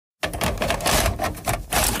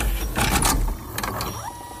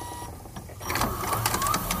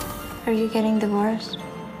Are you getting divorced?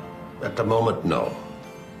 At the moment, no.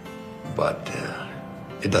 But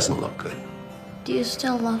it doesn't look good. Do you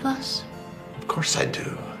still love us? Of course I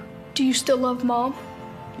do. Do you still love Mom?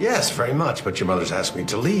 Yes, very much, but your mother's asked me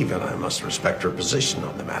to leave, and I must respect her position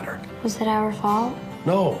on the matter. Was it our fault?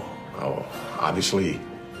 No. Oh, obviously,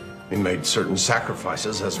 we made certain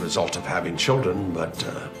sacrifices as a result of having children, but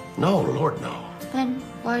no, Lord, no. Then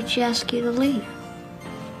why'd she ask you to leave?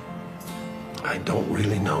 I don't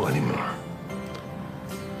really know anymore.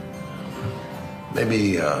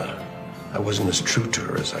 Maybe I wasn't as true to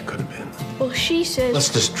her as I could have been. Well, she says... Let's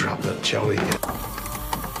just drop it, shall we?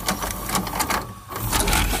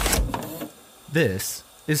 This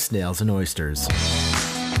is Snails and Oysters.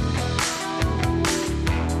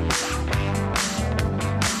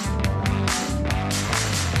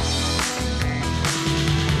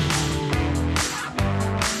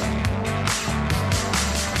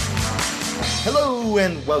 Hello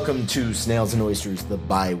and welcome to Snails and Oysters, the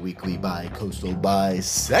bi-weekly, bi-coastal,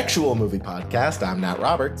 bisexual movie podcast. I'm Nat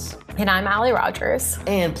Roberts. And I'm Allie Rogers.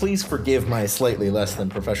 And please forgive my slightly less than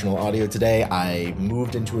professional audio today. I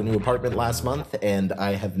moved into a new apartment last month and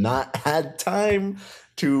I have not had time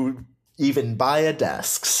to even buy a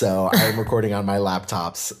desk. So I'm recording on my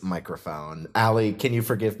laptop's microphone. Allie, can you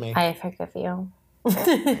forgive me? I forgive you.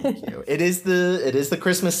 Thank you. It is the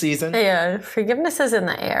Christmas season. Yeah, forgiveness is in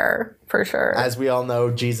the air, for sure. As we all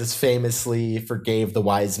know, Jesus famously forgave the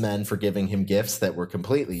wise men for giving him gifts that were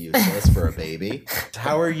completely useless for a baby.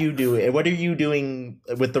 How are you doing? What are you doing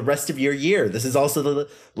with the rest of your year? This is also the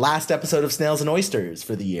last episode of Snails and Oysters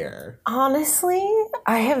for the year. Honestly,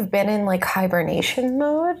 I have been in like hibernation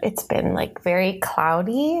mode. It's been like very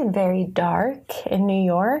cloudy and very dark in New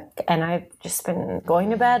York, and I've just been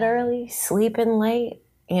going to bed early, sleeping late,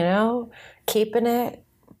 keeping it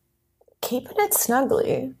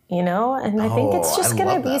snuggly, and I think it's just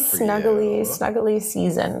going to be snuggly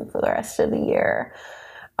season for the rest of the year.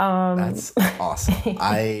 That's awesome.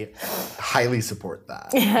 I highly support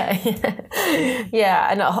that.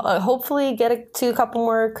 Yeah, and hopefully get to a couple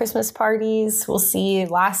more Christmas parties. We'll see.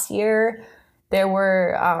 Last year, there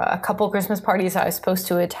were a couple Christmas parties I was supposed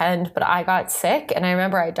to attend, but I got sick, and I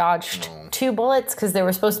remember I dodged 2 bullets because there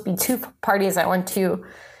were supposed to be 2 parties I went to,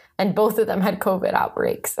 and both of them had COVID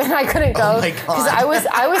outbreaks, and I couldn't go because I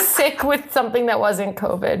was sick with something that wasn't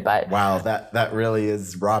COVID. But wow, that really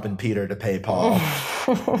is robbing Peter to pay Paul.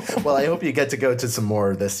 Well, I hope you get to go to some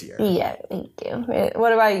more this year. Yeah, thank you.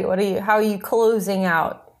 What about you? How are you closing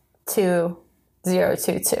out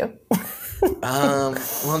 2022? Well,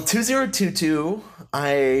 2022,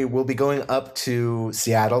 I will be going up to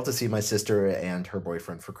Seattle to see my sister and her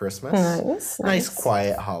boyfriend for Christmas. Nice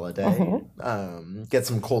quiet holiday. Get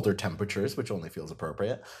some colder temperatures, which only feels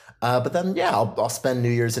appropriate. But then, yeah, I'll spend New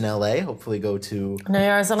Year's in LA. Hopefully, go to New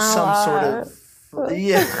Year's in LA.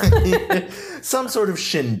 Some sort of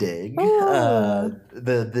shindig.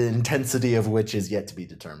 The intensity of which is yet to be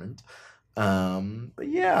determined. But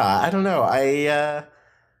yeah, I don't know. I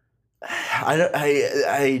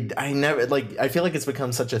never I feel like it's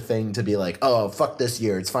become such a thing to be like, oh, fuck this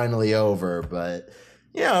year, it's finally over. But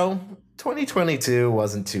 2022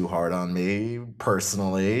 wasn't too hard on me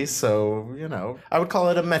personally, so I would call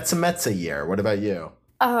it a Metza year. What about you?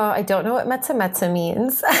 I don't know what Metza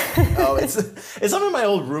means. Oh, it's something my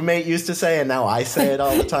old roommate used to say, and now I say it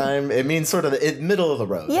all the time. It means sort of the middle of the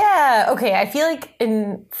road. Yeah, okay. I feel like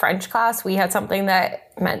in French class we had something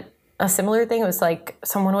that meant a similar thing. It was like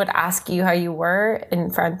someone would ask you how you were in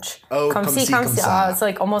French. Oh, comme ci, comme ça. It's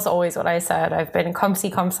like almost always what I said. I've been comme ci,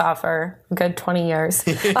 comme ça for a good 20 years.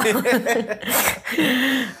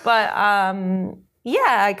 But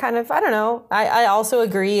yeah, I don't know. I also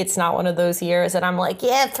agree it's not one of those years that I'm like,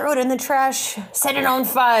 yeah, throw it in the trash, set it on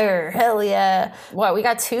fire, hell yeah. What, we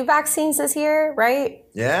got 2 vaccines this year, right?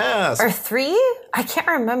 Yes. Or 3? I can't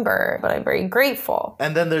remember, but I'm very grateful.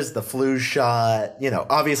 And then there's the flu shot,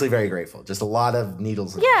 obviously very grateful. Just a lot of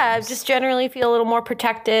needles. Yeah, I just generally feel a little more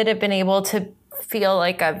protected. I've been able to feel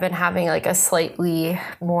like I've been having like a slightly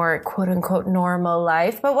more quote unquote normal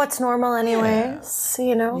life. But what's normal anyways,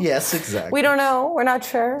 Yes, exactly. We don't know. We're not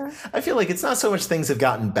sure. I feel like it's not so much things have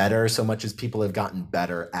gotten better so much as people have gotten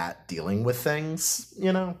better at dealing with things,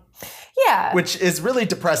 Yeah. Which is really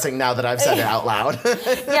depressing now that I've said it out loud.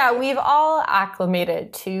 Yeah, we've all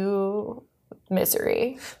acclimated to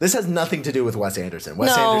misery. This has nothing to do with Wes Anderson.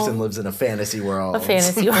 Wes Anderson lives in a fantasy world. A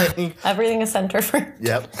fantasy world. Everything is center frame.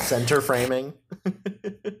 Yep, center framing.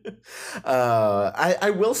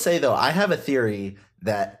 I will say, though, I have a theory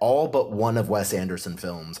that all but one of Wes Anderson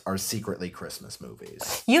films are secretly Christmas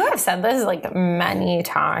movies. You have said this like many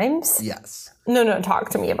times. Yes. No, talk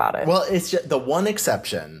to me about it. Well, it's just the one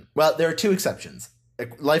exception. Well, there are two exceptions.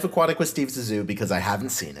 Life Aquatic with Steve Zissou, because I haven't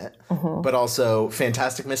seen it, but also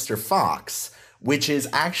Fantastic Mr. Fox, which is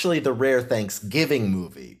actually the rare Thanksgiving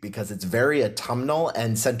movie because it's very autumnal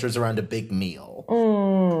and centers around a big meal.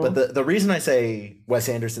 But the reason I say Wes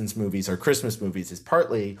Anderson's movies are Christmas movies is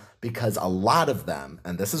partly because a lot of them,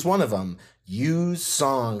 and this is one of them, use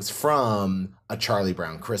songs from A Charlie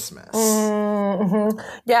Brown Christmas.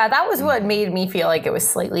 Yeah, that was what made me feel like it was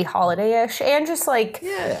slightly holiday-ish. And just like,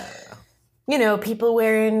 you know, people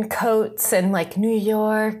wearing coats and like New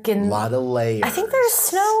York and a lot of layers. I think there's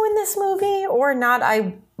snow in this movie or not.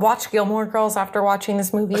 I watched Gilmore Girls after watching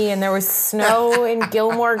this movie and there was snow in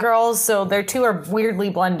Gilmore Girls. So their two are weirdly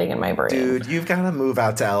blending in my brain. Dude, you've got to move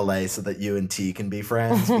out to LA so that you and T can be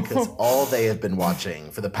friends because all they have been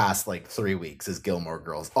watching for the past like 3 weeks is Gilmore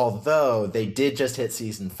Girls. Although they did just hit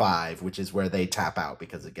season 5, which is where they tap out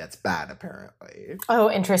because it gets bad apparently.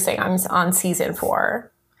 Oh, interesting. I'm on season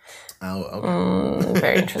 4. Oh, okay.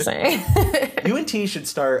 Very interesting. You and T should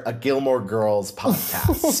start a Gilmore Girls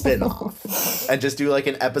podcast spin-off and just do like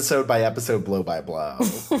an episode by episode, blow by blow.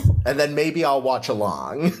 And then maybe I'll watch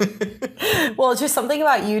along. Well, just something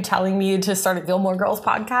about you telling me to start a Gilmore Girls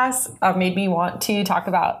podcast made me want to talk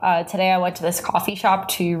about today I went to this coffee shop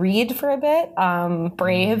to read for a bit.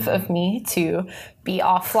 Brave of me to be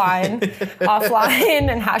offline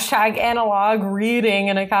and hashtag analog reading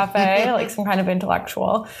in a cafe, like some kind of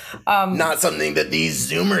intellectual. Not something that these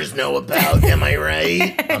Zoomers know about, am I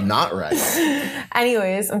right? I'm not right.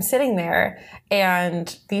 Anyways, I'm sitting there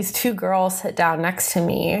and these two girls sit down next to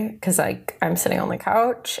me because I'm sitting on the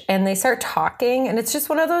couch and they start talking. And it's just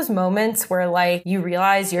one of those moments where like you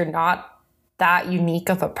realize you're not that unique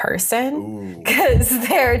of a person because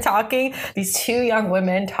they're talking, these two young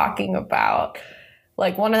women talking about,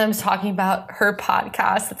 like one of them's talking about her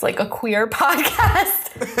podcast. It's like a queer podcast.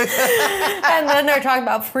 And then they're talking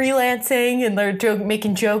about freelancing and they're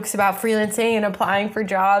making jokes about freelancing and applying for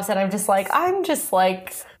jobs. And I'm just like,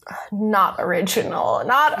 not original.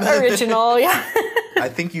 Yeah. I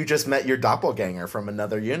think you just met your doppelganger from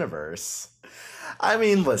another universe. I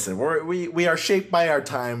mean, listen, we are shaped by our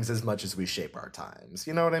times as much as we shape our times.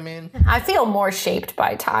 You know what I mean? I feel more shaped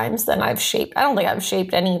by times than I've shaped. I don't think I've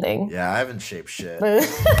shaped anything. Yeah, I haven't shaped shit.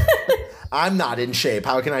 I'm not in shape.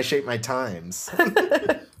 How can I shape my times?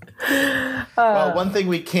 Well, one thing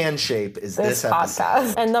we can shape is this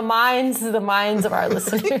podcast. And the minds of our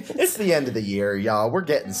listeners. It's the end of the year, y'all. We're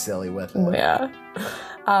getting silly with it. Yeah.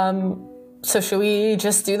 So should we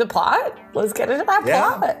just do the plot? Let's get into that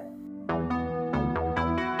plot.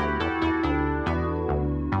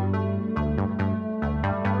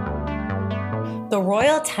 The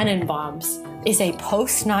Royal Tenenbaums is a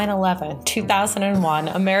post 9/11 2001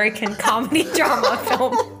 American comedy drama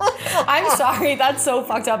film. I'm sorry, that's so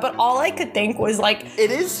fucked up, but all I could think was like,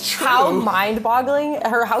 it is true. How mind-boggling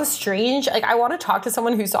or how strange. Like, I want to talk to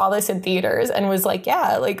someone who saw this in theaters and was like,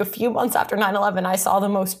 yeah, like a few months after 9/11, I saw the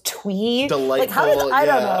most twee. Delightful. Like, how did I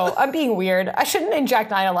don't know. I'm being weird. I shouldn't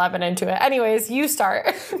inject 9/11 into it. Anyways, you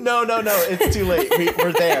start. No, it's too late.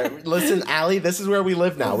 We're there. Listen, Allie, this is where we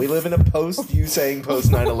live now. We live in a post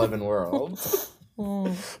 9/11 world.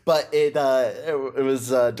 But it was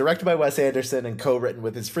directed by Wes Anderson and co-written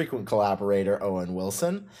with his frequent collaborator Owen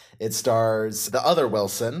Wilson. It stars the other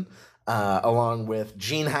Wilson, along with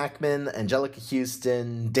Gene Hackman, Angelica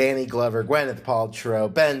Houston, Danny Glover, Gwyneth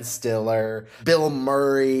Paltrow, Ben Stiller, Bill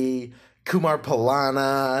Murray, Kumar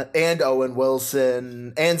Palana, and Owen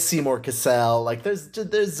Wilson, and Seymour Cassell. Like,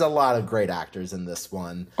 there's a lot of great actors in this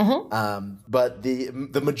one. But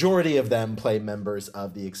the majority of them play members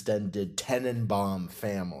of the extended Tenenbaum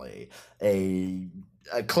family, a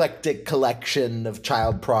eclectic collection of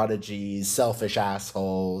child prodigies, selfish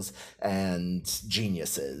assholes, and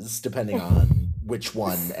geniuses, depending on which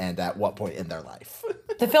one and at what point in their life.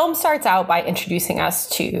 The film starts out by introducing us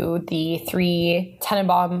to the 3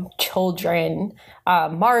 Tenenbaum children,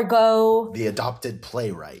 Margot, the adopted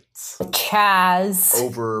playwrights, Chaz,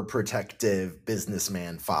 overprotective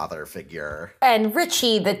businessman father figure, and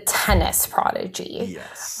Richie, the tennis prodigy.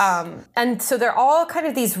 Yes. And so they're all kind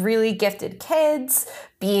of these really gifted kids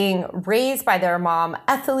being raised by their mom,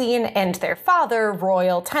 Etheline, and their father,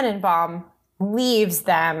 Royal Tenenbaum, leaves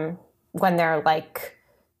them when they're like,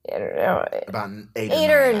 I don't know, about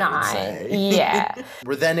 8 or 9. Yeah.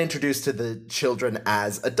 We're then introduced to the children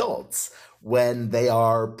as adults. when they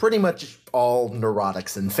are pretty much all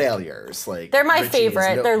neurotics and failures. Like, they're my Richie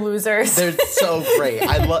favorite. They're losers. They're so great.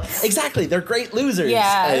 I love exactly. They're great losers.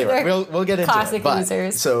 Yeah, Anyway, we'll get into classic it. But,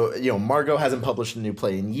 losers. So Margot hasn't published a new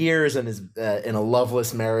play in years and is in a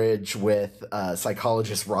loveless marriage with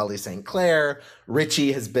psychologist Raleigh St. Clair.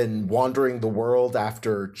 Richie has been wandering the world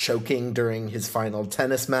after choking during his final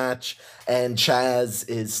tennis match, and Chaz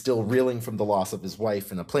is still reeling from the loss of his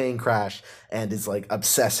wife in a plane crash and is like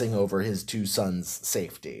obsessing over his two sons'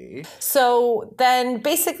 safety. So then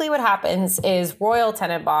basically what happens is Royal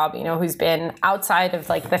Tenenbaum, who's been outside of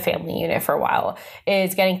like the family unit for a while,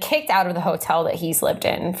 is getting kicked out of the hotel that he's lived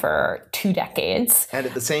in for 2 decades. And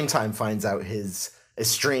at the same time finds out his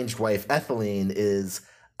estranged wife, Etheline, is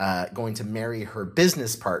going to marry her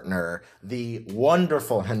business partner, the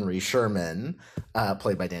wonderful Henry Sherman,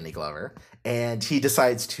 played by Danny Glover. And he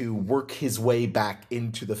decides to work his way back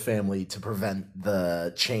into the family to prevent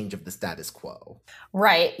the change of the status quo.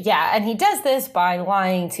 Right, yeah. And he does this by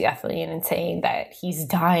lying to Etheline and saying that he's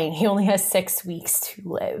dying. He only has 6 weeks to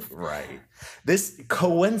live. Right. This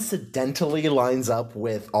coincidentally lines up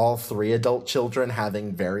with all 3 adult children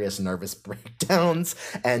having various nervous breakdowns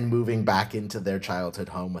and moving back into their childhood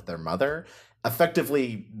home with their mother,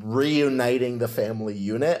 effectively reuniting the family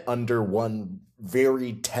unit under one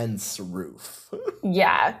very tense roof.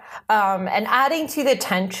 Yeah. And adding to the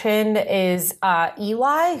tension is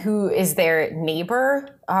Eli, who is their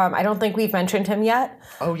neighbor. I don't think we've mentioned him yet.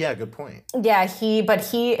 Oh, yeah, good point. Yeah,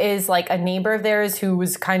 he is like a neighbor of theirs who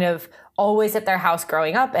was kind of always at their house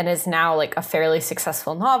growing up and is now like a fairly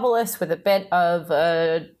successful novelist with a bit of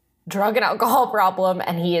a drug and alcohol problem.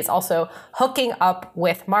 And he is also hooking up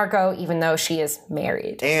with Margot, even though she is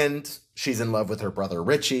married. And she's in love with her brother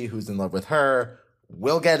Richie, who's in love with her.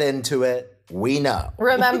 We'll get into it. We know.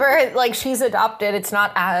 Remember, like, she's adopted. It's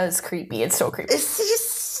not as creepy. It's still creepy. It's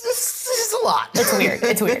just a lot. It's weird.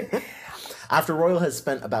 It's weird. After Royal has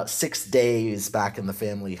spent about 6 days back in the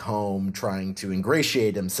family home trying to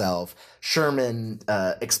ingratiate himself, Sherman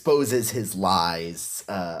exposes his lies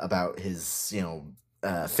about his,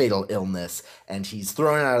 fatal illness, and he's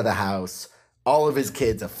thrown out of the house. All of his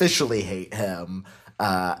kids officially hate him,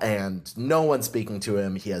 and no one's speaking to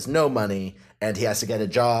him. He has no money, and he has to get a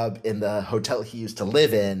job in the hotel he used to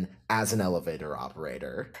live in as an elevator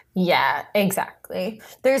operator. Yeah, exactly.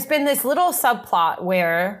 There's been this little subplot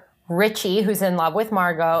where Richie, who's in love with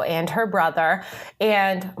Margot, and her brother,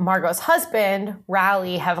 and Margot's husband,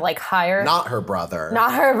 Raleigh, have like hired... Not her brother,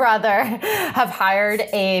 have hired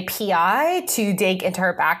a PI to dig into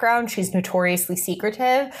her background. She's notoriously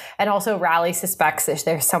secretive, and also Raleigh suspects that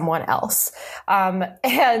there's someone else.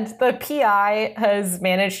 And the PI has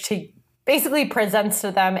managed to basically presents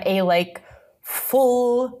to them a like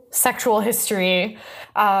full sexual history,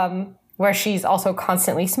 where she's also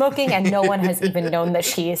constantly smoking and no one has even known that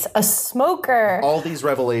she's a smoker. All these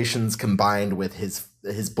revelations combined with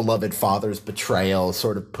his beloved father's betrayal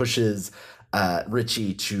sort of pushes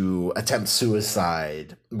Richie to attempt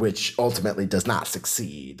suicide, which ultimately does not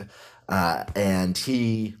succeed. And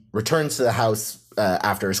he returns to the house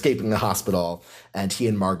after escaping the hospital, and he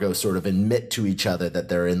and Margot sort of admit to each other that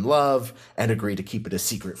they're in love and agree to keep it a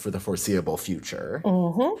secret for the foreseeable future.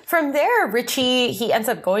 Mm-hmm. From there, Richie, he ends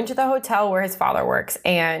up going to the hotel where his father works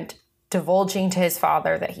and divulging to his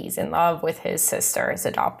father that he's in love with his sister, his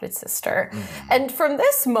adopted sister. Mm-hmm. And from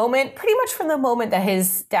this moment, pretty much from the moment that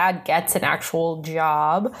his dad gets an actual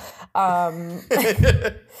job,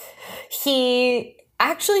 he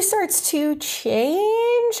actually starts to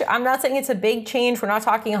change. I'm not saying it's a big change. We're not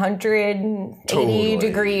talking 180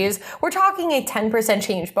 degrees. We're talking a 10%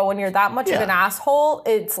 change. But when you're that much of an asshole,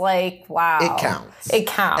 it's like, wow. It counts. It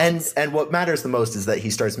counts. And what matters the most is that he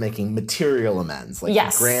starts making material amends. Like,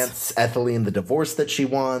 he grants Etheline the divorce that she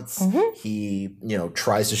wants. Mm-hmm. He,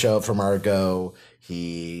 tries to show up for Margot.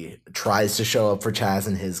 He tries to show up for Chaz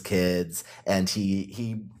and his kids, and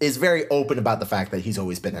he is very open about the fact that he's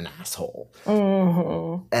always been an asshole.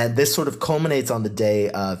 Mm-hmm. And this sort of culminates on the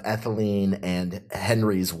day of Etheline and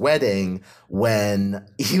Henry's wedding, when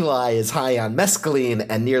Eli is high on mescaline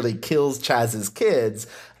and nearly kills Chaz's kids,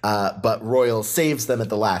 but Royal saves them at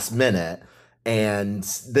the last minute. And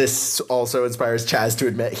this also inspires Chaz to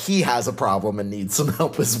admit he has a problem and needs some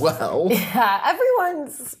help as well. Yeah,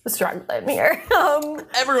 everyone's struggling here.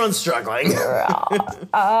 Everyone's struggling. Yeah,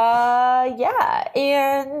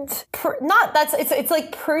 and it's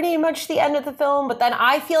like pretty much the end of the film. But then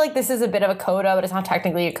I feel like this is a bit of a coda, but it's not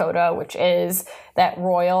technically a coda, which is that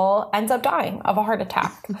Royal ends up dying of a heart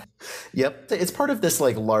attack. Yep, it's part of this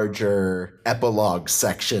like larger epilogue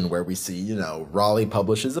section where we see, Raleigh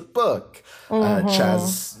publishes a book.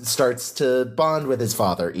 Chaz starts to bond with his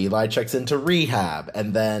father. Eli checks into rehab,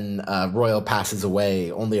 and then Royal passes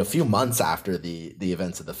away only a few months after the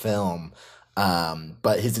events of the film.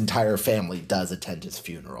 But his entire family does attend his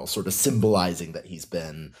funeral, sort of symbolizing that he's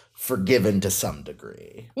been forgiven to some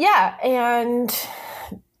degree. Yeah, and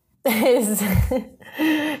his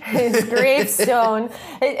gravestone.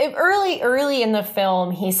 Early in the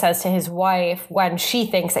film, he says to his wife when she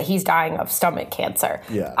thinks that he's dying of stomach cancer,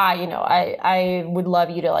 Yeah. I would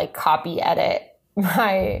love you to like copy edit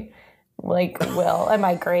my will and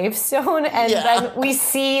my gravestone. And then we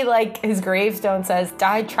see like his gravestone says,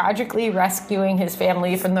 died tragically rescuing his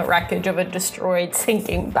family from the wreckage of a destroyed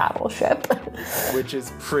sinking battleship. Which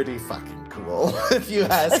is pretty fucking cool, if you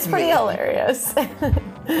ask me. It's pretty hilarious.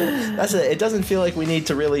 That's it. It doesn't feel like we need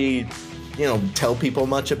to really, tell people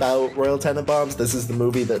much about Royal Tenenbaums. This is the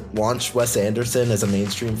movie that launched Wes Anderson as a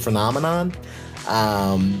mainstream phenomenon.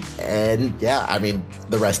 And yeah, I mean,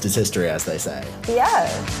 the rest is history, as they say. Yeah.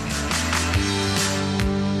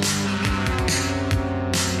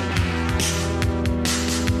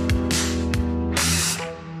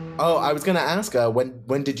 Oh, I was going to ask,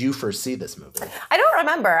 when did you first see this movie? I don't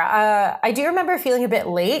remember. I do remember feeling a bit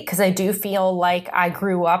late because I do feel like I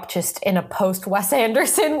grew up just in a post-Wes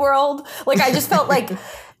Anderson world. Like, I just felt like,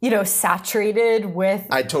 saturated with...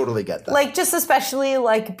 I totally get that. Like, just especially,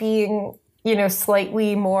 like, being,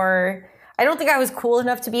 slightly more... I don't think I was cool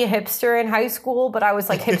enough to be a hipster in high school, but I was,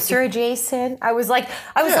 like, hipster adjacent. I was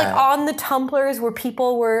on the Tumblrs where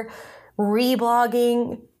people were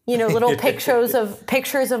reblogging... little pictures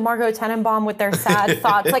of Margot Tenenbaum with their sad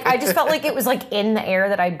thoughts. Like, I just felt like it was like in the air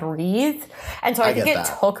that I breathed. And so I think it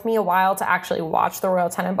took me a while to actually watch the Royal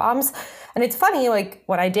Tenenbaums. And it's funny, like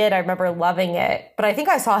when I did, I remember loving it. But I think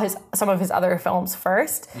I saw some of his other films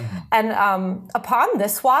first. Mm-hmm. And upon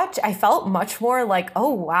this watch, I felt much more like, oh,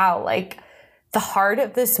 wow, like the heart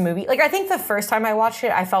of this movie. Like, I think the first time I watched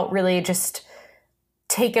it, I felt really just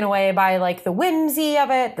taken away by like the whimsy of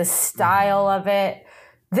it, the style of it.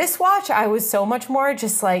 This watch, I was so much more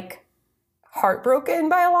just like heartbroken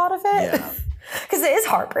by a lot of it. Yeah. Because it is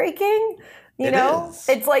heartbreaking, you know? Is.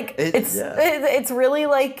 It's like, it's really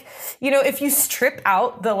like, if you strip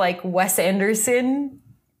out the like Wes Anderson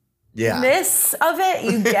ness of it,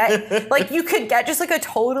 you get, like you could get just like a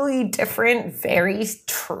totally different, very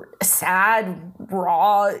sad,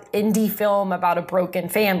 raw indie film about a broken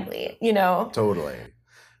family, Totally.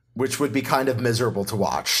 Which would be kind of miserable to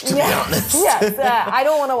watch, to be honest. Yes, I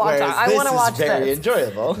don't want to watch that. I want to watch this. Very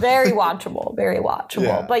enjoyable. Very watchable, very watchable.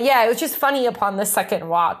 Yeah. But yeah, it was just funny upon the second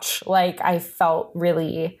watch. Like, I felt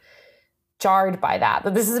really jarred by that.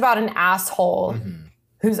 But this is about an asshole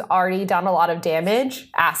who's already done a lot of damage,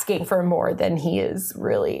 asking for more than he is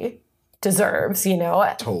really deserves,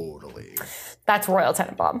 Totally. That's Royal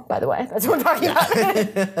Tenenbaum, by the way. That's what I'm talking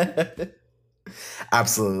about.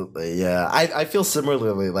 Absolutely, yeah. I feel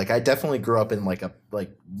similarly. Like, I definitely grew up in like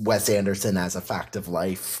Wes Anderson as a fact of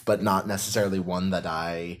life, but not necessarily one that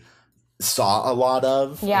I saw a lot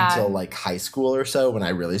of until like high school or so when I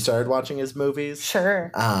really started watching his movies.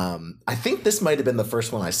 Sure. I think this might have been the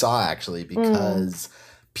first one I saw actually because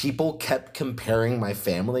people kept comparing my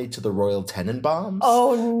family to the Royal Tenenbaums.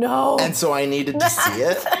 Oh no! And so I needed to see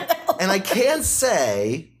it, and I can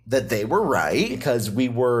say that they were right because we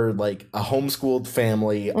were like a homeschooled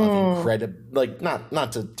family of incredible, like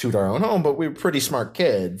not to toot our own home, but we were pretty smart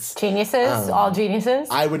kids. Geniuses, all geniuses.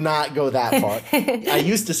 I would not go that far. I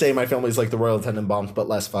used to say my family's like the Royal Tenenbaums, but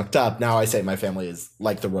less fucked up. Now I say my family is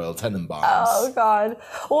like the Royal Tenenbaums. Oh God.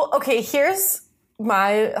 Well, okay. Here's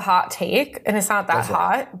my hot take, and it's not that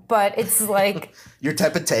hot, but it's like your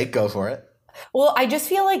type of take. Go for it. Well, I just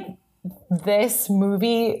feel like this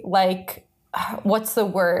movie, like. What's the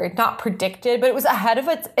word? Not predicted, but it was ahead of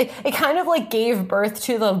it kind of like gave birth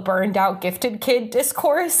to the burned out gifted kid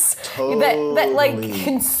discourse that like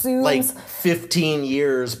consumes like 15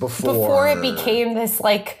 years before it became this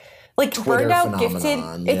like Twitter burned out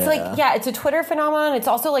phenomenon. Gifted. It's like it's a Twitter phenomenon. It's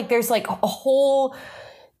also like there's like a whole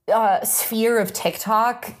sphere of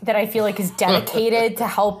TikTok that I feel like is dedicated to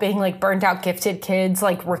helping like burned out gifted kids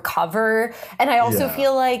like recover, and I also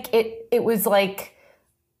feel like it was like.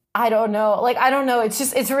 I don't know.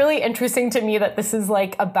 It's really interesting to me that this is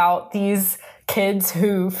like about these kids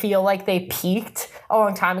who feel like they peaked a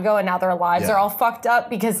long time ago and now their lives are all fucked up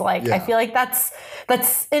because I feel like that's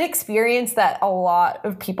an experience that a lot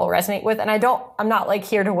of people resonate with. And I'm not like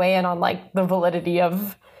here to weigh in on like the validity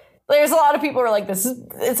of, there's a lot of people who are like,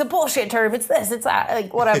 it's a bullshit term. It's this, it's that,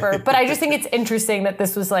 like whatever. But I just think it's interesting that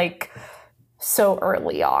this was like so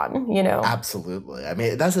early on, you know? Absolutely. I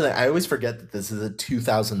mean, that's the thing. I always forget that this is a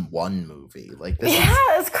 2001 movie. Like,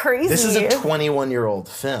 it's crazy. This is a 21-year-old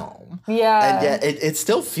film. Yeah. And yet it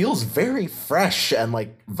still feels very fresh and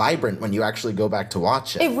like vibrant when you actually go back to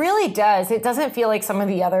watch it. It really does. It doesn't feel like some of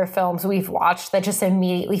the other films we've watched that just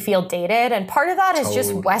immediately feel dated. And part of that is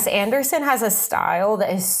just Wes Anderson has a style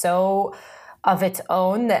that is so of its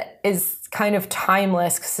own that is kind of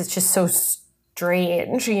timeless because it's just so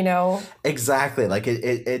strange, you know? Exactly. Like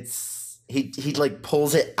he like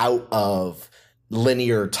pulls it out of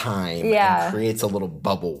linear time and creates a little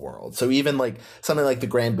bubble world. So even like something like the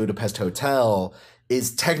Grand Budapest Hotel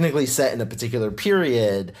is technically set in a particular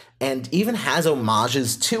period and even has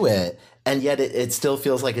homages to it, and yet it still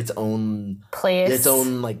feels like its own place, its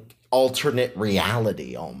own like alternate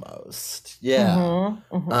reality almost. Yeah.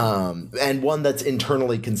 And one that's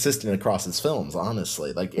internally consistent across his films,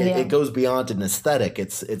 honestly. Like it goes beyond an aesthetic.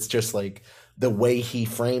 It's just like the way he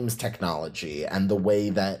frames technology and the way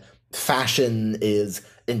that fashion is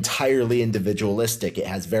entirely individualistic. It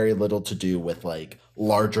has very little to do with like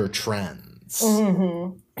larger trends.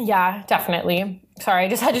 Yeah, definitely. Sorry, I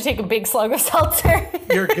just had to take a big slug of seltzer.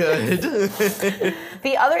 You're good.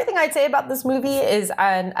 The other thing I'd say about this movie is,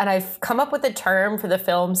 and I've come up with a term for the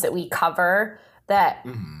films that we cover that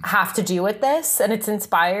have to do with this, and it's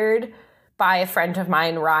inspired by a friend of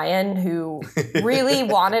mine, Ryan, who really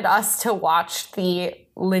wanted us to watch the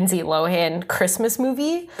Lindsay Lohan Christmas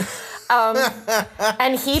movie.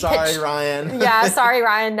 And he Sorry, Ryan. Yeah, sorry,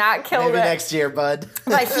 Ryan. Nat killed Maybe it. next year, bud.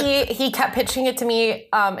 But he kept pitching it to me,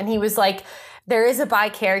 and he was like, there is a bi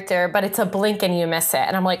character, but it's a blink and you miss it.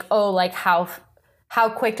 And I'm like, oh, like how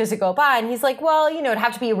quick does it go by? And he's like, well, you know, it'd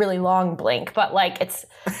have to be a really long blink, but like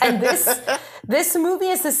and this movie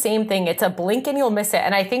is the same thing. It's a blink and you'll miss it.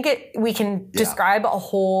 And I think we can describe a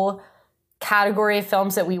whole category of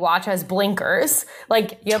films that we watch as blinkers.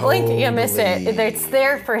 Like you blink, you miss it. It's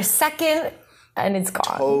there for a second and it's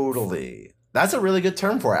gone. Totally. That's a really good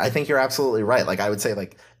term for it. I think you're absolutely right. Like I would say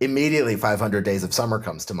like immediately 500 Days of Summer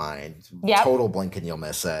comes to mind. Yep. Total blink and you'll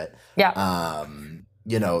miss it. Yeah.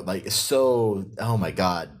 You know, like so, oh my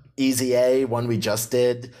God. Easy A, one we just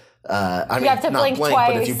did. I mean, you have to not blink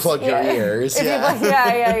twice. but if you plug your ears.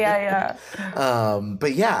 Yeah.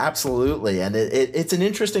 But yeah, absolutely. And it's an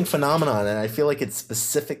interesting phenomenon. And I feel like it's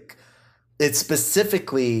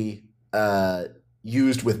specifically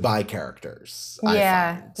used with bi characters.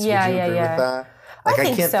 Yeah. Would you agree with that? Like I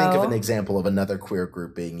can't think of so. an example of another queer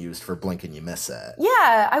group being used for blink and you miss it.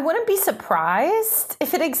 Yeah, I wouldn't be surprised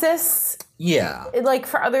if it exists. Yeah. Like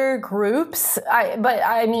for other groups. But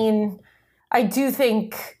I mean, I do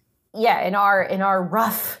think, in our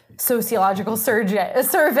rough sociological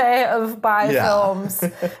survey of bi films,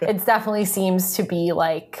 it definitely seems to be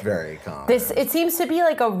like very common. It seems to be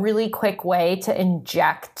like a really quick way to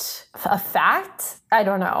inject a fact. I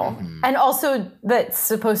don't know. And also that's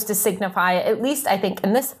supposed to signify, at least I think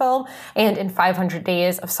in this film and in 500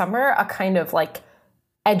 Days of Summer, a kind of like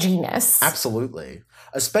edginess. Absolutely.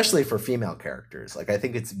 Especially for female characters. Like I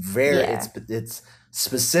think it's it's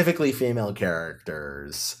specifically female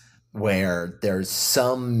characters where there's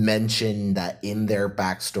some mention that in their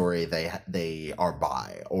backstory they are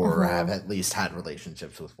bi or have at least had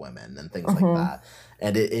relationships with women and things like that.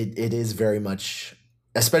 And it is very much,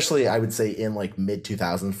 especially I would say in like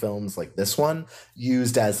mid-2000 films like this one,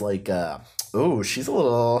 used as like she's a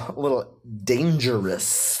little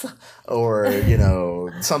dangerous, or you know,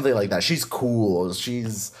 something like that. She's cool.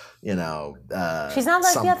 She's, you know, she's not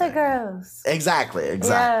like something. the other girls. Exactly.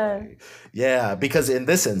 Yeah, because in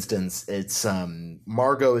this instance, it's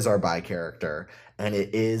Margot is our bi character, and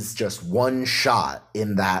it is just one shot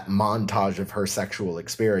in that montage of her sexual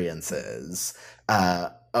experiences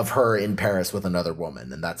of her in Paris with another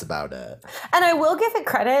woman, and that's about it. And I will give it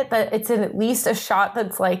credit that it's at least a shot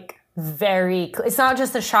that's like it's not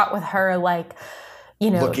just a shot with her like, you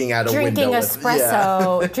know, looking at a drinking window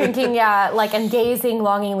espresso, drinking, like, and gazing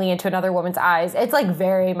longingly into another woman's eyes. It's like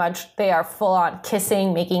very much, they are full on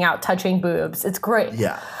kissing, making out, touching boobs. It's great.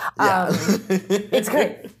 Yeah. It's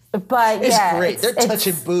great. But it's great. They're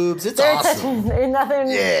touching boobs. It's awesome.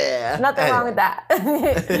 Nothing wrong with that.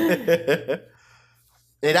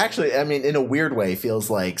 It actually, I mean, in a weird way, feels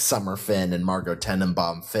like Summer Finn and Margot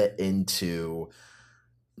Tenenbaum fit into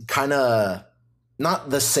kind of not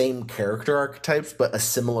the same character archetypes, but a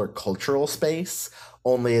similar cultural space.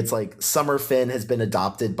 Only it's like Summer Finn has been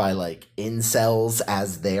adopted by like incels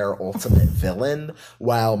as their ultimate villain,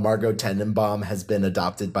 while Margot Tenenbaum has been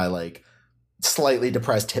adopted by like slightly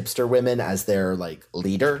depressed hipster women as their like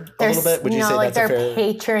leader a little bit. Would you say like that's a fair?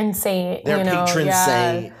 Patron saint? Their patron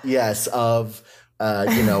saint, yes, of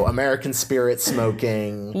American spirit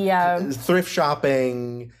smoking, thrift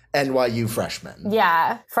shopping, NYU freshmen.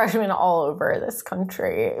 Yeah, freshmen all over this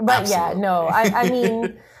country. But Absolutely. I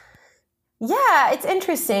mean, yeah, it's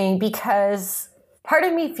interesting because part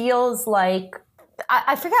of me feels like,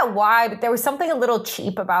 I forget why, but there was something a little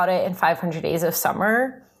cheap about it in 500 Days of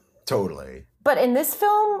Summer. Totally. But in this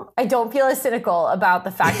film, I don't feel as cynical about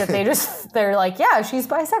the fact that they're like, yeah, she's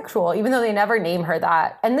bisexual, even though they never name her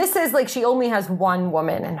that. And this is like, she only has one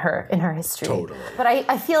woman in her history. Totally. But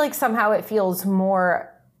I feel like somehow it feels more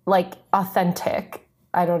like authentic.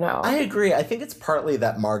 I don't know. I agree. I think it's partly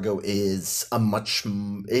that Margot is Margot's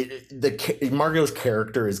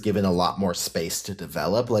character is given a lot more space to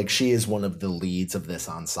develop. Like, she is one of the leads of this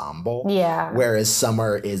ensemble. Yeah. Whereas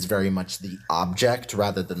Summer is very much the object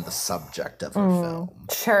rather than the subject of her film.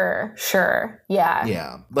 Sure. Yeah.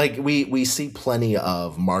 Yeah. Like, we see plenty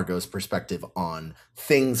of Margot's perspective on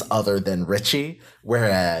things other than Richie,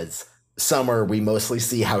 whereas Summer, we mostly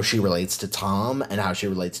see how she relates to Tom and how she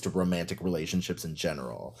relates to romantic relationships in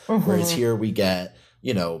general. Whereas here we get,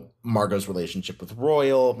 Margot's relationship with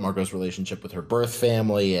Royal, Margot's relationship with her birth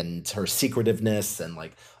family and her secretiveness and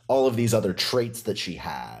like all of these other traits that she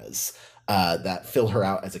has that fill her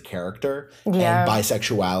out as a character. Yeah. And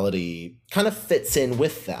bisexuality kind of fits in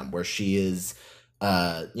with them, where she is,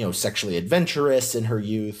 sexually adventurous in her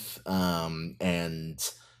youth.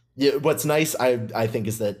 What's nice, I think,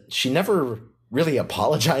 is that she never really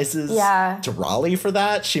apologizes to Raleigh for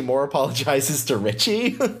that. She more apologizes to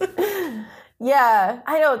Richie. Yeah,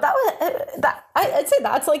 I know I'd say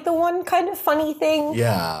that's like the one kind of funny thing.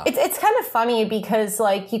 Yeah, it's kind of funny because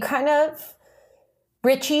like you kind of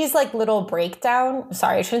Richie's like little breakdown.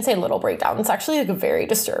 Sorry, I shouldn't say little breakdown. It's actually like a very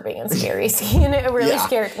disturbing and scary scene. It really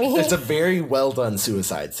scared me. It's a very well done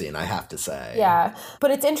suicide scene, I have to say. Yeah,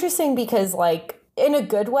 but it's interesting because like in a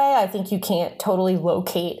good way, I think you can't totally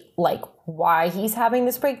locate like why he's having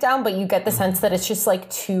this breakdown, but you get the sense that it's just like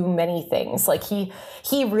too many things. Like he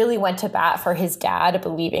really went to bat for his dad,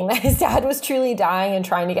 believing that his dad was truly dying and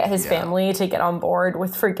trying to get his family to get on board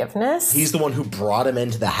with forgiveness. He's the one who brought him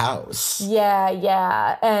into the house.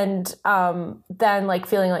 Yeah. And then like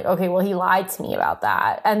feeling like, okay, well, he lied to me about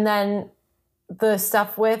that. And then the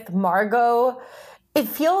stuff with Margot, it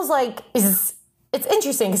feels like it's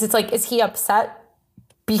interesting because it's like, is he upset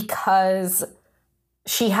because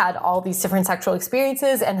she had all these different sexual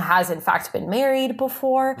experiences and has in fact been married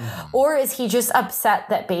before? Or is he just upset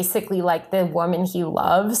that basically like the woman he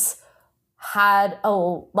loves had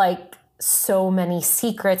like so many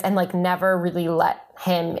secrets and like never really let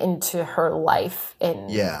him into her life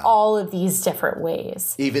in all of these different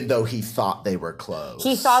ways? Even though he thought they were close.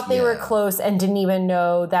 He thought they were close and didn't even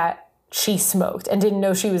know that she smoked and didn't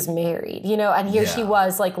know she was married, and here she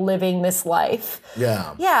was like living this life.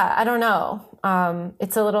 Yeah, I don't know.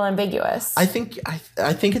 It's a little ambiguous. I think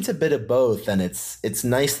it's a bit of both, and it's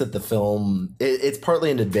nice that the film, it's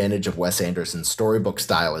partly an advantage of Wes Anderson's storybook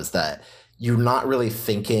style, is that you're not really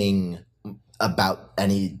thinking about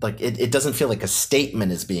any, like, it doesn't feel like a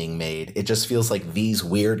statement is being made. It just feels like these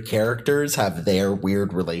weird characters have their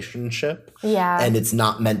weird relationship. Yeah. And it's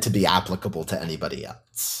not meant to be applicable to anybody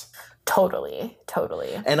else. Totally.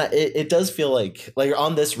 And it does feel like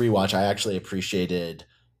on this rewatch, I actually appreciated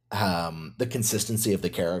the consistency of the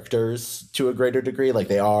characters to a greater degree. Like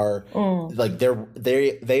they are like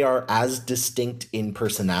they are as distinct in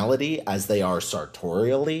personality as they are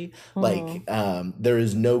sartorially. Like there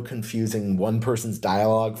is no confusing one person's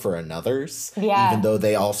dialogue for another's, even though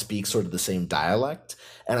they all speak sort of the same dialect.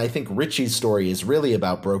 And I think Richie's story is really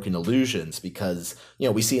about broken illusions because,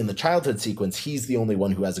 we see in the childhood sequence, he's the only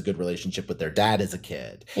one who has a good relationship with their dad as a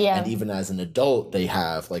kid. Yeah. And even as an adult, they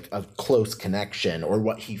have like a close connection, or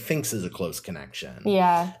what he thinks is a close connection.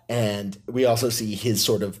 Yeah. And we also see his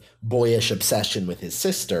sort of boyish obsession with his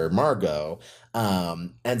sister, Margot.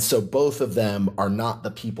 And so both of them are not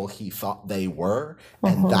the people he thought they were.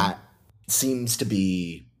 And that seems to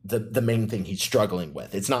be the main thing he's struggling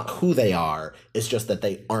with. It's not who they are, it's just that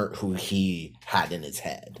they aren't who he had in his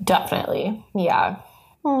head. Definitely. Yeah.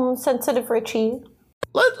 Sensitive Richie.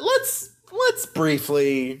 Let's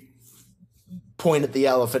briefly point at the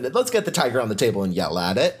elephant. Let's get the tiger on the table and yell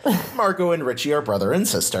at it. Margot and Richie are brother and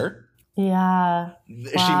sister. Yeah.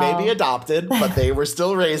 She may be adopted, but they were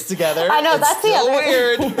still raised together. I know, that's still the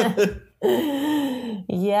other weird.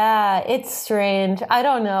 Yeah, it's strange. I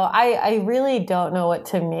don't know. I really don't know what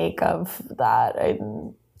to make of that.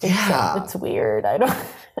 It's weird. I don't.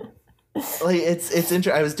 Like it's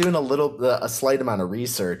interesting. I was doing a slight amount of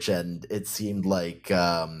research, and it seemed like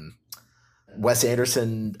Wes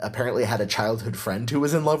Anderson apparently had a childhood friend who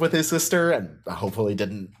was in love with his sister and hopefully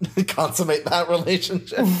didn't consummate that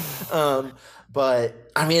relationship.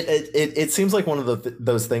 But I mean, it seems like one of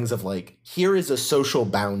those things of like, here is a social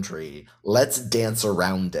boundary. Let's dance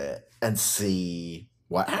around it and see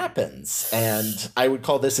what happens. And I would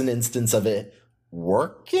call this an instance of it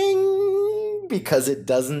working, because it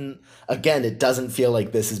doesn't feel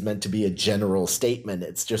like this is meant to be a general statement.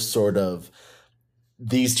 It's just sort of,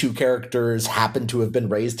 these two characters happen to have been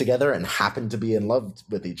raised together and happen to be in love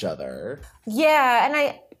with each other. Yeah,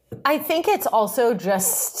 and I think it's also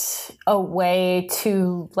just a way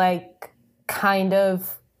to like kind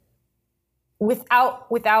of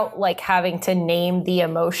without like having to name the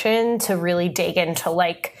emotion, to really dig into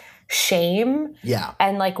like shame. Yeah.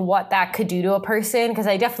 And like what that could do to a person. Because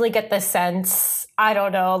I definitely get the sense, I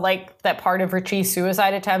don't know, like that part of Richie's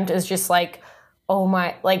suicide attempt is just like, oh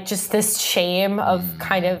my, like just this shame of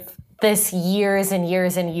kind of this years and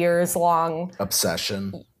years and years long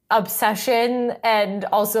obsession, and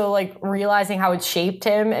also like realizing how it shaped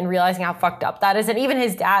him and realizing how fucked up that is. And even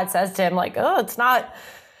his dad says to him like, oh, it's not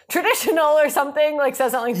traditional or something, like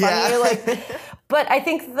says something funny. Like, but I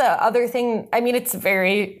think the other thing, I mean, it's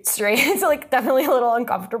very strange. It's like definitely a little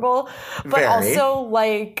uncomfortable, but also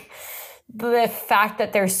like the fact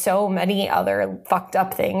that there's so many other fucked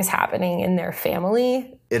up things happening in their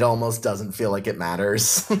family. It almost doesn't feel like it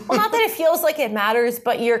matters. Well, not that it feels like it matters,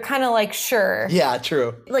 but you're kind of like, sure. Yeah,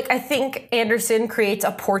 true. Like, I think Anderson creates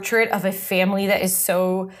a portrait of a family that is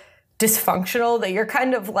so dysfunctional that you're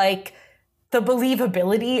kind of like, the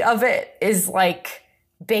believability of it is like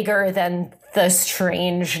bigger than the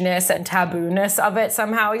strangeness and tabooness of it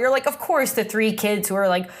somehow. You're like, of course, the three kids who are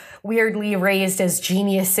like weirdly raised as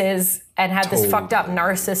geniuses and had this fucked up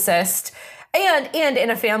narcissist, and in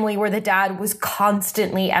a family where the dad was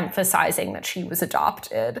constantly emphasizing that she was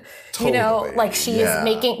adopted. You know, like she is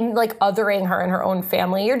making, like othering her in her own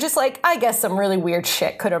family. You're just like, I guess some really weird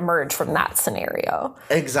shit could emerge from that scenario.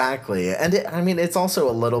 Exactly. And I mean, it's also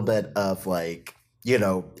a little bit of like, you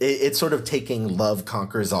know, it's sort of taking love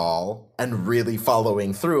conquers all and really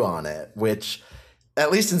following through on it, which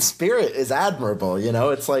at least in spirit is admirable. You know,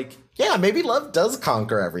 it's like, yeah, maybe love does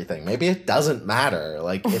conquer everything. Maybe it doesn't matter.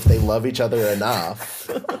 Like if they love each other enough.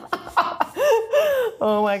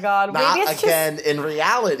 Oh my God. Not maybe it's again in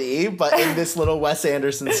reality, but in this little Wes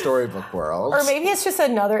Anderson storybook world. Or maybe it's just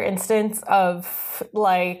another instance of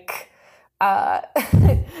like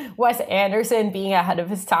Wes Anderson being ahead of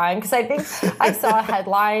his time. Because I think I saw a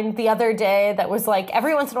headline the other day that was like,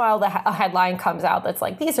 every once in a while a headline comes out that's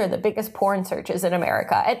like, these are the biggest porn searches in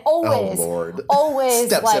America. And always,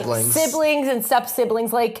 step like siblings. Siblings and step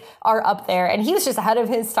siblings like are up there. And he was just ahead of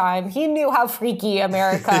his time. He knew how freaky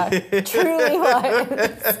America truly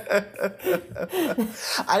was.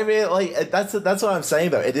 I mean, like that's what I'm saying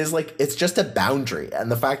though. It is like, it's just a boundary.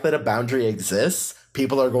 And the fact that a boundary exists,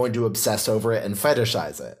 people are going to obsess over it and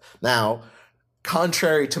fetishize it. Now,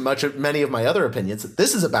 contrary to many of my other opinions,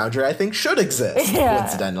 this is a boundary I think should exist,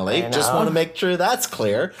 coincidentally. Just want to make sure that's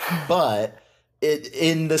clear. But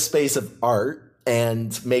in the space of art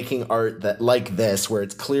and making art that like this, where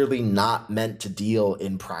it's clearly not meant to deal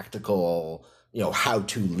in practical, you know, how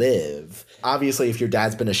to live. Obviously, if your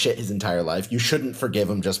dad's been a shit his entire life, you shouldn't forgive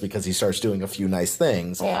him just because he starts doing a few nice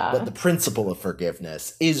things. Yeah. But the principle of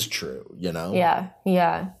forgiveness is true, you know?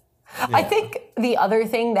 Yeah. I think the other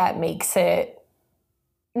thing that makes it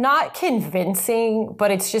not convincing,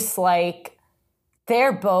 but it's just like,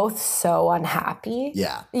 they're both so unhappy.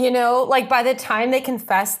 Yeah. You know, like by the time they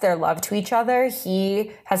confess their love to each other,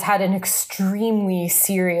 he has had an extremely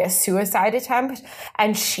serious suicide attempt,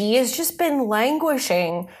 and she has just been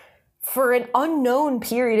languishing for an unknown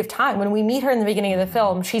period of time. When we meet her in the beginning of the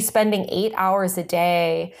film, she's spending 8 hours a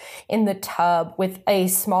day in the tub with a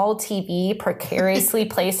small TV precariously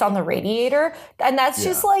placed on the radiator. And that's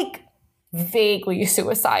just like vaguely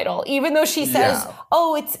suicidal, even though she says,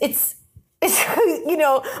 oh, it's you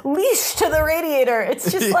know, leash to the radiator.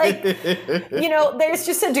 It's just like, you know, there's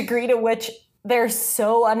just a degree to which they're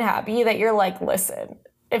so unhappy that you're like, listen,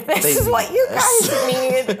 if this is what you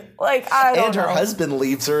guys need, like, I don't know. And her husband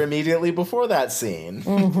leaves her immediately before that scene.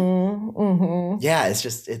 Yeah, it's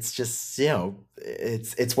just, you know,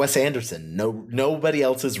 it's Wes Anderson. Nobody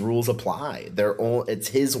else's rules apply. It's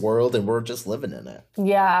his world and we're just living in it.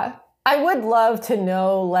 Yeah. I would love to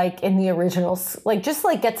know, like, in the original, like, just,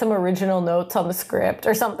 like, get some original notes on the script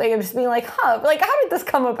or something and just be like, like, how did this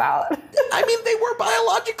come about? I mean, they were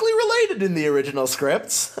biologically related in the original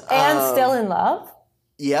scripts. And still in love?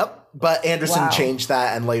 Yep. But Anderson Wow. changed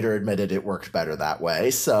that and later admitted it worked better that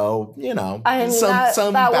way. So, you know, I mean, some that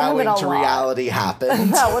would've bowing been a to lot. reality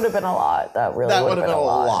happened. That would have been a lot. That really would have been a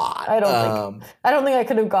lot. I don't think I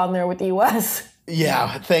could have gone there with the US.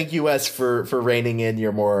 Yeah, thank you, Wes, for reining in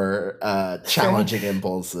your more challenging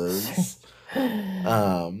impulses.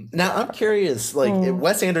 Now I'm curious, like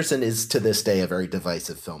Wes Anderson is to this day a very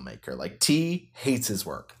divisive filmmaker. Like T hates his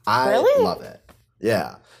work. I love it.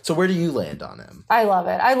 Yeah. So where do you land on him? I love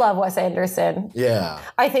it. I love Wes Anderson. Yeah.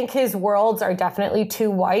 I think his worlds are definitely too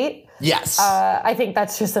white. Yes. I think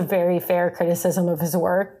that's just a very fair criticism of his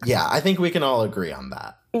work. Yeah, I think we can all agree on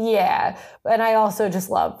that. Yeah. And I also just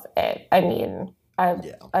love it. I mean,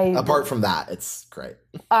 apart from that, it's great.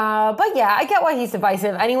 But yeah, I get why he's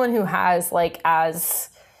divisive. Anyone who has like as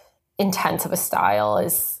intense of a style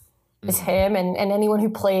is him, and anyone who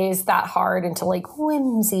plays that hard into like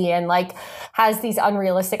whimsy and like has these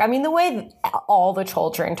unrealistic. I mean, the way all the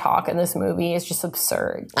children talk in this movie is just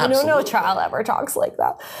absurd. Absolutely. No child ever talks like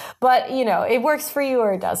that. But it works for you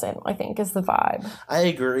or it doesn't, I think, is the vibe. I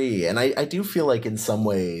agree, and I do feel like in some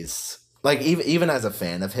ways, like even as a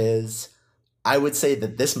fan of his, I would say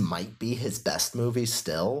that this might be his best movie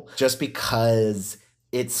still, just because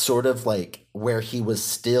it's sort of like where he was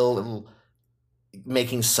still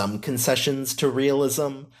making some concessions to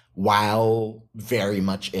realism while very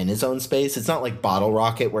much in his own space. It's not like Bottle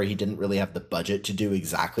Rocket where he didn't really have the budget to do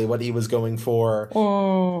exactly what he was going for.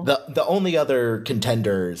 The only other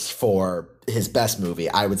contenders for his best movie,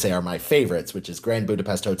 I would say, are my favorites, which is Grand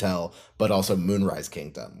Budapest Hotel, but also Moonrise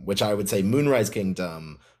Kingdom, which I would say Moonrise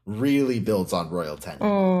Kingdom really builds on Royal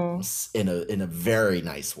Tenenbaums in a very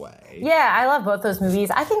nice way. Yeah, I love both those movies.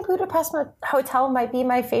 I think Budapest Hotel might be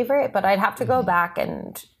my favorite, but I'd have to go back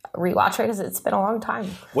and rewatch it because it's been a long time.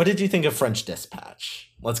 What did you think of French Dispatch?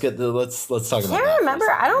 Let's talk about that. I can't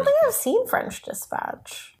remember. I don't think I've seen French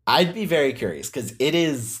Dispatch. I'd be very curious because it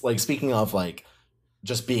is, like, speaking of like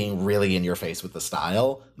just being really in your face with the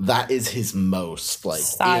style, that is his most like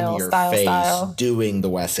in your face doing the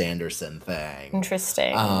Wes Anderson thing.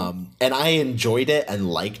 Interesting. And I enjoyed it and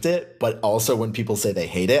liked it, but also when people say they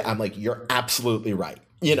hate it, I'm like, you're absolutely right.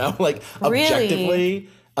 Like really?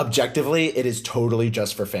 objectively, it is totally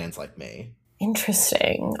just for fans like me.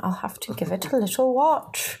 Interesting. I'll have to give it a little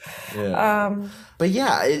watch. Yeah. But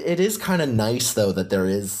yeah, it is kind of nice though that there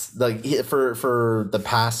is like for the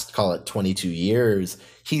past, call it 22 years,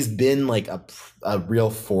 he's been like a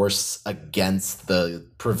real force against the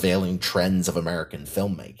prevailing trends of American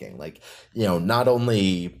filmmaking. Like, not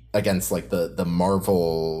only against like the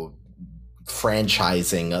Marvel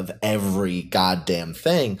franchising of every goddamn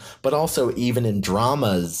thing, but also even in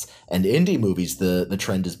dramas and indie movies, the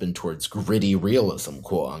trend has been towards gritty realism,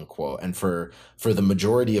 quote unquote. And for the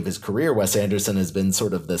majority of his career, Wes Anderson has been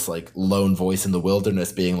sort of this like lone voice in the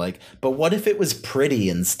wilderness being like, but what if it was pretty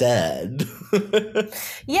instead?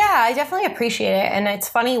 Yeah, I definitely appreciate it. And it's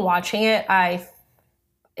funny watching it. I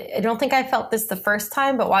don't think I felt this the first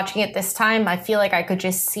time, but watching it this time, I feel like I could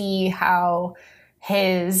just see how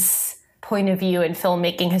his point of view in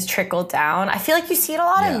filmmaking has trickled down. I feel like you see it a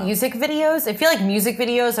lot in music videos. I feel like music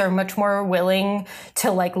videos are much more willing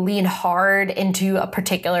to like lean hard into a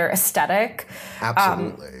particular aesthetic.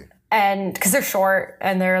 Absolutely. And because they're short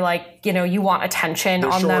and they're like, you want attention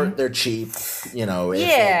on them. They're cheap. If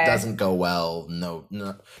it doesn't go well, no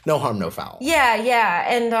harm, no foul. Yeah.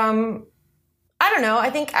 And I don't know. I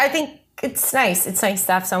think it's nice. It's nice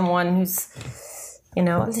to have someone who's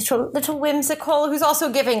little whimsical, who's also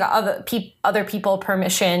giving other people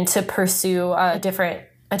permission to pursue a different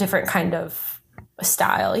kind of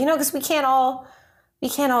style. Because we can't all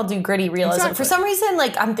do gritty realism. Exactly. For some reason,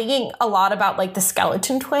 like I'm thinking a lot about like the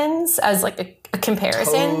Skeleton Twins as like a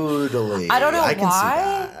comparison. Totally. I don't know why. Can see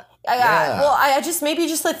that. Well, I just maybe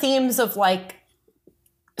just the themes of like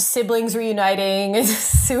siblings reuniting and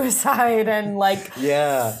suicide and like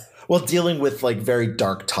Well, dealing with like very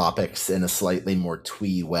dark topics in a slightly more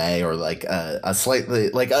twee way, or like a slightly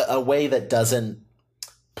like a way that doesn't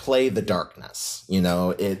play the darkness.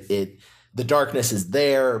 The darkness is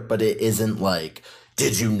there, but it isn't like,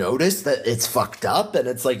 did you notice that it's fucked up? And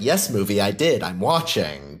it's like, yes, movie, I did. I'm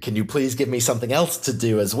watching. Can you please give me something else to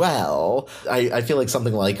do as well? I feel like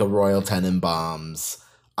something like a Royal Tenenbaums,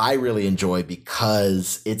 I really enjoy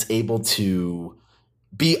because it's able to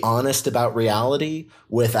be honest about reality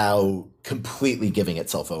without completely giving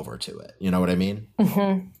itself over to it. You know what I mean?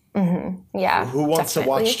 Mm-hmm. Mm-hmm. Yeah. Who wants to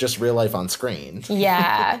watch just real life on screen?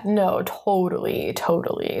 Yeah. No, totally.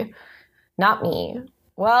 Not me.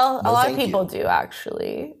 Well, a lot of people do,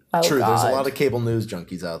 actually. Oh, True, there's a God. lot of cable news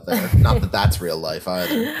junkies out there. Not that that's real life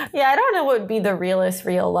either. Yeah, I don't know what would be the realest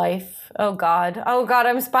real life. Oh God,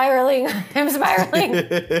 I'm spiraling. I'm spiraling.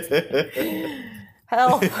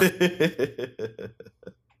 Help.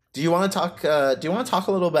 Do you want to talk? Do you want to talk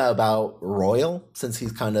a little bit about Royal, since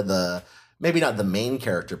he's kind of maybe not the main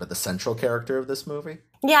character, but the central character of this movie?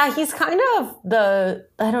 Yeah, he's kind of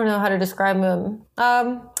I don't know how to describe him.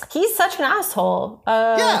 He's such an asshole.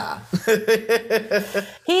 Yeah.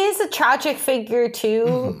 He's a tragic figure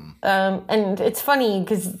too. And it's funny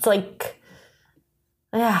because it's like,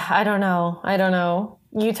 yeah, I don't know.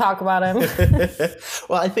 You talk about him.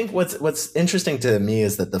 Well, I think what's interesting to me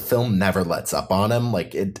is that the film never lets up on him.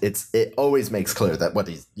 Like it always makes clear that what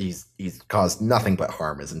he's caused nothing but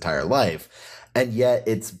harm his entire life. And yet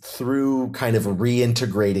it's through kind of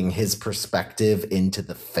reintegrating his perspective into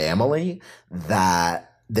the family that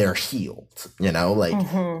they're healed, you know, like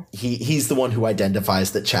he's the one who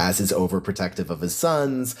identifies that Chaz is overprotective of his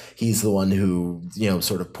sons. He's the one who, you know,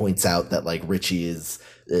 sort of points out that like Richie is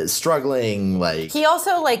struggling. Like he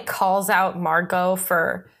also like calls out Margot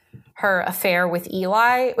for her affair with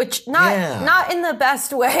Eli, which not in the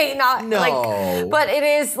best way, but it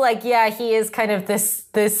is like, yeah, he is kind of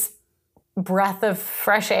this breath of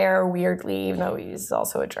fresh air weirdly, even though he's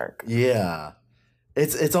also a jerk. Yeah.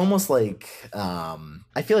 It's almost like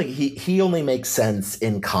I feel like he only makes sense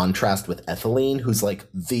in contrast with Ethylene, who's like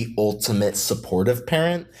the ultimate supportive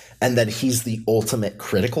parent, and that he's the ultimate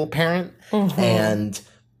critical parent. And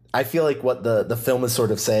I feel like what the film is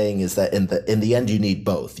sort of saying is that in the end you need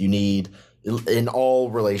both. You need, in all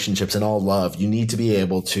relationships, in all love, you need to be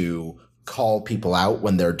able to call people out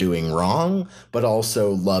when they're doing wrong, but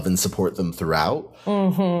also love and support them throughout.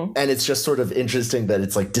 And it's just sort of interesting that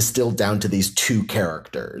it's like distilled down to these two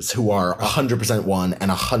characters who are 100% one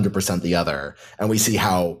and 100% the other. And we see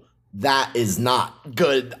how that is not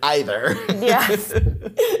good either. Yes.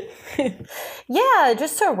 Yeah,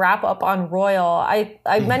 just to wrap up on Royal,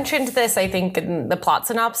 I mentioned this, I think, in the plot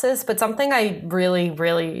synopsis, but something I really,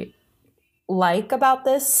 really like about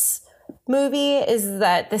this movie is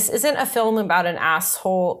that this isn't a film about an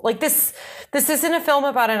asshole. Like this isn't a film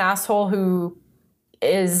about an asshole who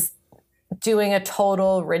is doing a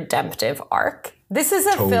total redemptive arc. This is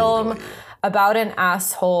a film about an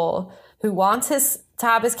asshole who wants to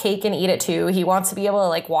have his cake and eat it too. He wants to be able to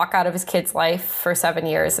like walk out of his kid's life for 7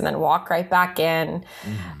 years and then walk right back in.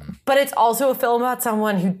 But it's also a film about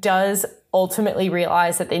someone who does ultimately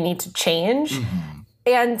realize that they need to change.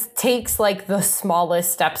 And takes like the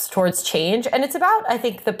smallest steps towards change. And it's about, I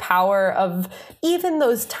think, the power of even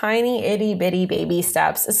those tiny itty bitty baby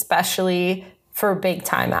steps, especially for big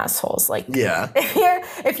time assholes. Like, yeah,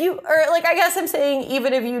 if I guess I'm saying,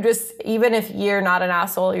 even if you're not an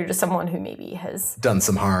asshole, you're just someone who maybe has done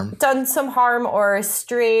some harm or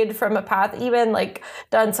strayed from a path, even like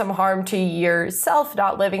done some harm to yourself,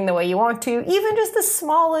 not living the way you want to, even just the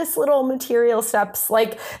smallest little material steps.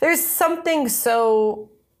 Like there's something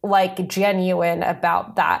so like genuine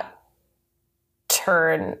about that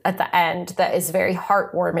turn at the end that is very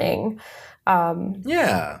heartwarming.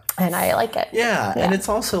 And I like it. Yeah. And it's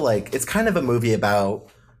also like, it's kind of a movie about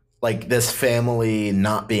like this family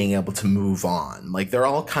not being able to move on. Like they're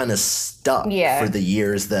all kind of stuck for the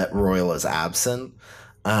years that Royal is absent.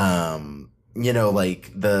 You know,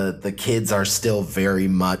 like the kids are still very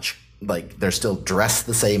much like they're still dressed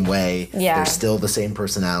the same way. Yeah. They're still the same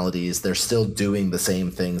personalities. They're still doing the same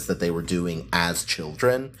things that they were doing as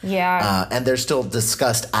children. Yeah. And they're still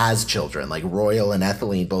discussed as children. Like Royal and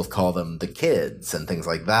Ethylene both call them the kids and things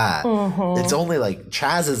like that. It's only like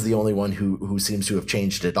Chaz is the only one who seems to have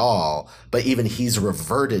changed at all. But even he's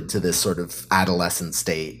reverted to this sort of adolescent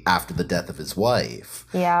state after the death of his wife.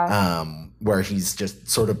 Yeah. Where he's just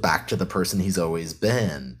sort of back to the person he's always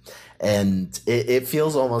been. And it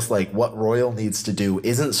feels almost like what Royal needs to do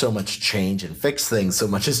isn't so much change and fix things so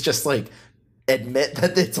much as just like admit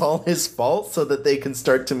that it's all his fault so that they can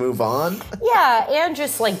start to move on. Yeah, and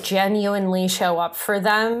just like genuinely show up for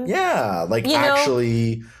them. Yeah, like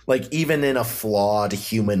actually, like even in a flawed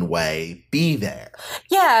human way, be there.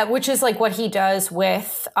 Yeah, which is like what he does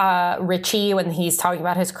with Richie when he's talking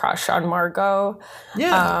about his crush on Margot.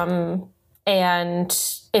 Yeah. And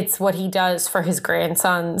it's what he does for his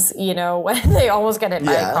grandsons, you know, when they almost get hit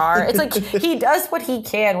by a car. It's like he does what he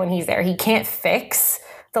can when he's there. He can't fix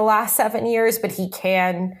the last 7 years, but he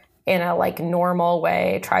can, in a like normal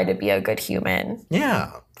way, try to be a good human.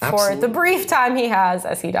 Yeah, absolutely. For the brief time he has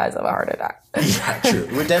as he dies of a heart attack. Yeah, true.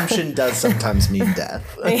 Redemption does sometimes mean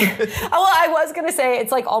death. Well, I was going to say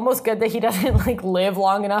it's like almost good that he doesn't like live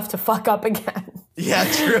long enough to fuck up again. Yeah,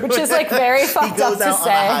 true. Which is like very fucked up to on say.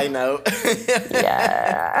 a high note.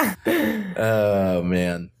 Yeah. Oh,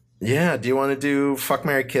 man. Yeah, do you want to do Fuck,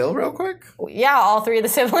 Marry, Kill real quick? Yeah, all three of the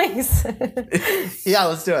siblings. Yeah,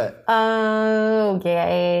 let's do it.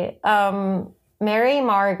 Okay. Mary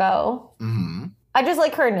Margot. Mm-hmm. I just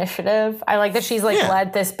like her initiative. I like that she's like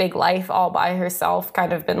led this big life all by herself,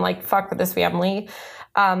 kind of been like, fuck this family.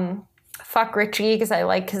 Fuck Richie, because I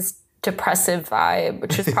like his depressive vibe,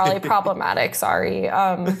 which is probably problematic. Sorry.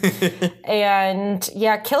 And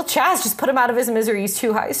yeah, kill Chaz. Just put him out of his misery. He's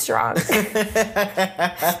too high strung.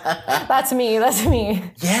 That's me.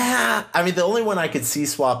 Yeah. I mean, the only one I could see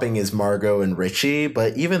swapping is Margot and Richie,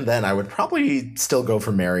 but even then, I would probably still go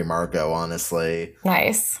for Mary Margot, honestly.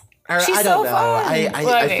 Nice. She's I don't so know. fun.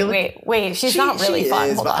 I feel wait. She's not really fun.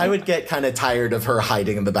 Is, Hold but on. I would get kind of tired of her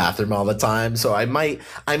hiding in the bathroom all the time. So I might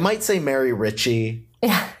say marry Richie.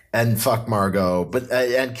 Yeah. And fuck Margot, but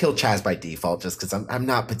and kill Chaz by default, just because I'm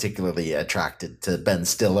not particularly attracted to Ben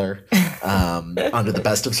Stiller under the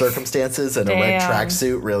best of circumstances, and a red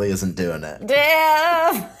tracksuit really isn't doing it.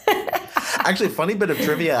 Damn. Actually, funny bit of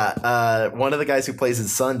trivia: one of the guys who plays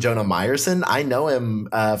his son, Jonah Meyerson, I know him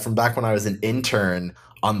from back when I was an intern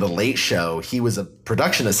on The Late Show. He was a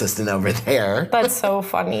production assistant over there. That's so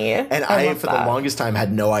funny. And I for the longest time,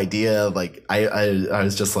 had no idea. Like I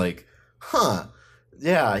was just like, huh.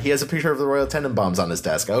 Yeah, he has a picture of the Royal Tenenbaums on his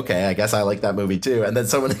desk. Okay, I guess I like that movie too. And then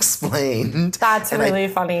someone explained. That's really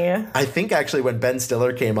funny. I think actually when Ben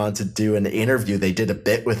Stiller came on to do an interview, they did a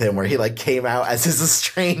bit with him where he like came out as his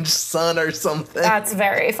estranged son or something. That's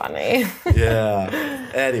very funny. Yeah.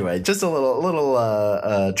 Anyway, just a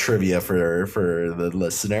little trivia for the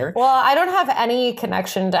listener. Well, I don't have any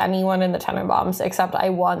connection to anyone in the Tenenbaums except I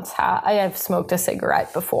have smoked a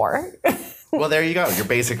cigarette before. Well, there you go. You're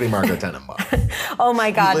basically Margot Tenenbaum. Oh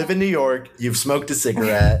my God. You live in New York. You've smoked a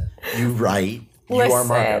cigarette. You write. You are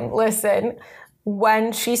Margot. Listen.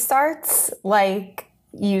 When she starts like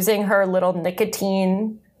using her little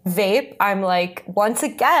nicotine vape, I'm like, once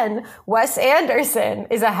again, Wes Anderson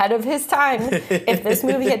is ahead of his time. If this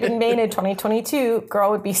movie had been made in 2022,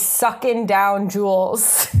 girl would be sucking down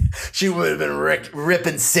jewels. She would have been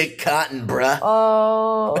ripping sick cotton, bruh.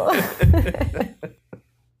 Oh.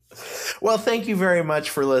 Well, thank you very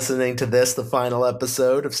much for listening to this, the final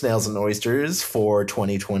episode of Snails and Oysters for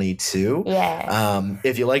 2022. Yeah.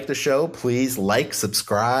 If you like the show, please like,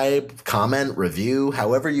 subscribe, comment, review,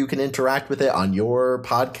 however you can interact with it on your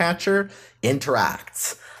podcatcher.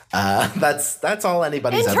 Interact. That's all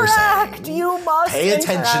anybody's ever saying. Interact. You must pay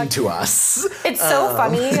attention interact. to us. It's so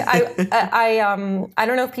funny. I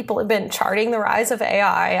don't know if people have been charting the rise of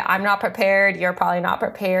AI. I'm not prepared. You're probably not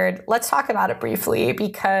prepared. Let's talk about it briefly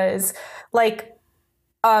because, like,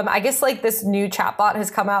 I guess like this new chatbot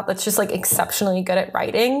has come out that's just like exceptionally good at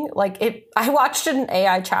writing. I watched an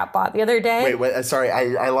AI chatbot the other day. Wait, sorry,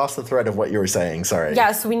 I lost the thread of what you were saying. Sorry.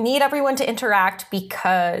 Yes, we need everyone to interact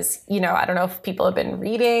because, I don't know if people have been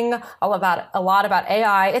reading a lot about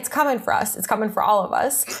AI. It's coming for us. It's coming for all of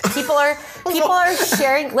us. People are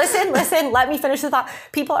sharing. Listen, let me finish the thought.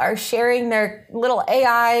 People are sharing their little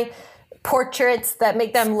AI portraits that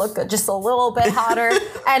make them look just a little bit hotter.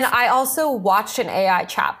 And I also watched an AI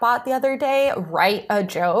chatbot the other day write a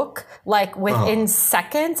joke like within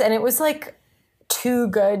seconds, and it was like too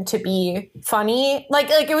good to be funny.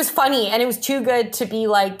 Like it was funny and it was too good to be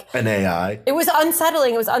like an AI. It was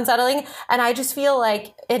unsettling. And I just feel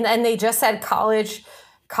like, and they just said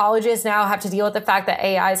colleges now have to deal with the fact that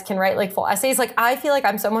AIs can write like full essays. Like I feel like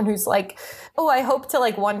I'm someone who's like, oh, I hope to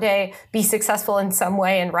like one day be successful in some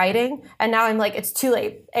way in writing. And now I'm like, it's too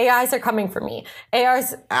late. AIs are coming for me.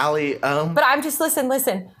 Allie, But I'm just,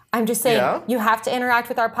 listen. I'm just saying, You have to interact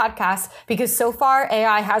with our podcast because so far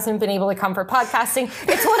AI hasn't been able to come for podcasting.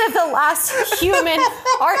 It's one of the last human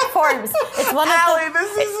art forms. It's one of Allie,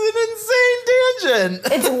 this is an insane tangent.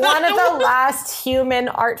 It's one of the last human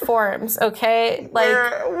art forms. Okay, like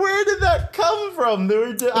where did that come from?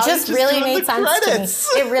 It just really made sense to me.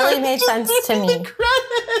 It really made sense to me.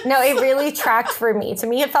 No, it really tracked for me. To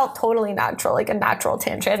me, it felt totally natural, like a natural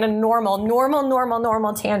tangent, a normal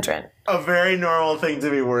tangent. A very normal thing to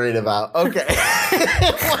be worried about. Okay.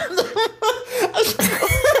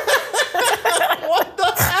 What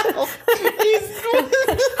the hell?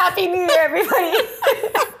 Happy New Year, everybody.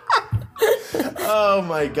 Oh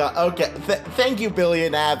my God. Okay. Thank you, Billy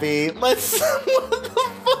and Abby. Let's. What the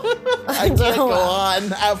fuck? I can't go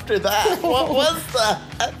on after that. What was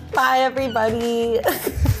that? Bye, everybody.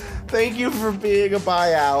 Thank you for being a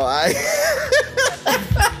bi ally.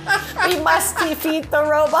 We must defeat the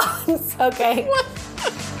robots. Okay. What?